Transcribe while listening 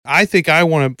I think I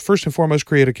want to, first and foremost,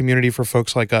 create a community for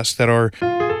folks like us that are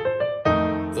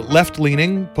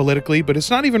left-leaning politically, but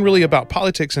it's not even really about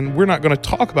politics, and we're not going to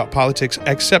talk about politics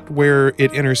except where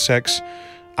it intersects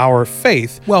our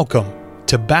faith. Welcome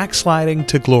to Backsliding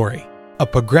to Glory, a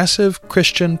progressive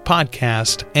Christian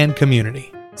podcast and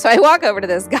community. So I walk over to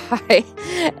this guy,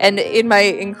 and in my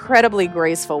incredibly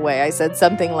graceful way, I said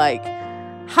something like,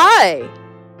 "Hi,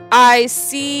 I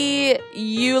see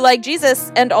you like Jesus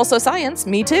and also science.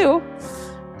 Me too."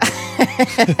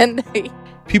 And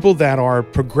people that are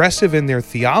progressive in their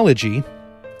theology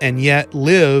and yet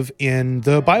live in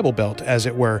the Bible Belt, as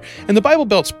it were. And the Bible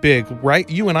Belt's big, right?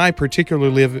 You and I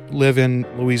particularly live in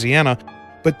Louisiana,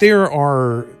 but there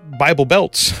are Bible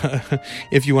Belts,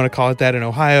 if you want to call it that, in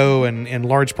Ohio and in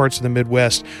large parts of the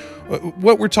Midwest.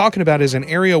 What we're talking about is an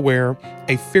area where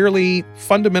a fairly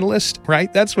fundamentalist,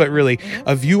 right? That's what really,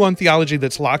 a view on theology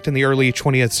that's locked in the early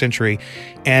 20th century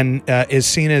and is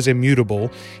seen as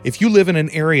immutable. If you live in an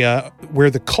area where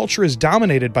the culture is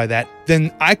dominated by that,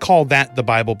 then I call that the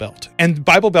Bible Belt. And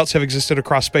Bible Belts have existed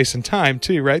across space and time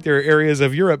too, right? There are areas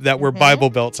of Europe that were Bible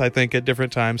Belts, I think, at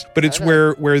different times. But it's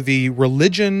where the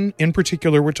religion, in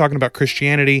particular, we're talking about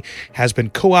Christianity, has been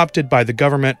co-opted by the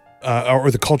government, or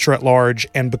the culture at large,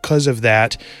 and because of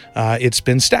that, it's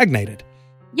been stagnated.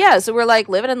 Yeah, so we're like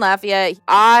living in Lafayette.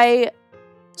 I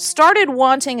started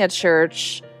wanting a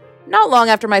church not long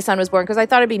after my son was born because I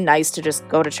thought it'd be nice to just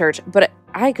go to church, but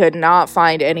I could not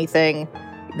find anything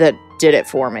that did it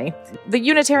for me. The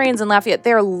Unitarians in Lafayette,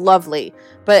 they're lovely,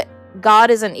 but God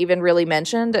isn't even really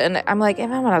mentioned, and I'm like, if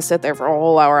I'm going to sit there for a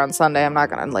whole hour on Sunday, I'm not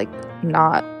going to,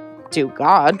 not do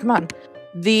God. Come on.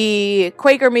 The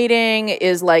Quaker meeting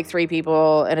is like 3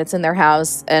 people, and it's in their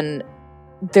house, and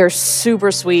they're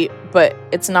super sweet, but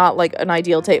it's not like an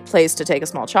ideal place to take a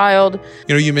small child.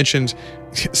 You know, you mentioned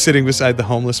sitting beside the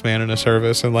homeless man in a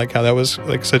service and how that was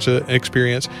such an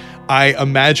experience. I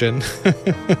imagine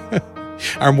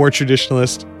our more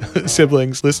traditionalist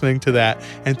siblings listening to that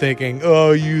and thinking,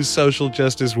 "Oh, you social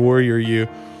justice warrior, you."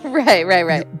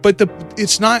 Right. But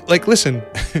it's not listen,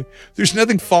 there's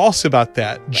nothing false about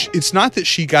that. It's not that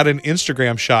she got an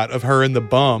Instagram shot of her in the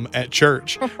bum at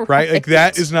church, right?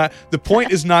 That is not, the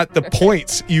point is not the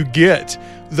points you get.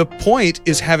 The point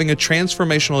is having a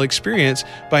transformational experience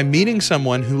by meeting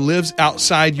someone who lives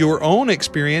outside your own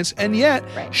experience and yet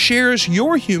shares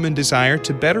your human desire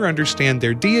to better understand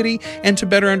their deity and to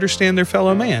better understand their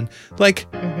fellow man.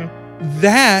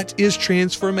 That is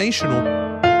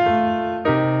transformational.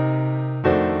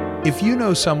 If you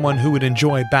know someone who would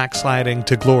enjoy Backsliding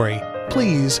to Glory,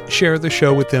 please share the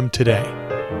show with them today.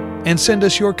 And send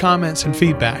us your comments and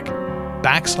feedback,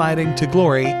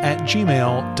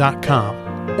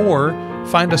 backslidingtoglory@gmail.com, or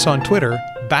find us on Twitter,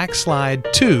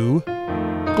 backslide to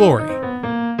glory.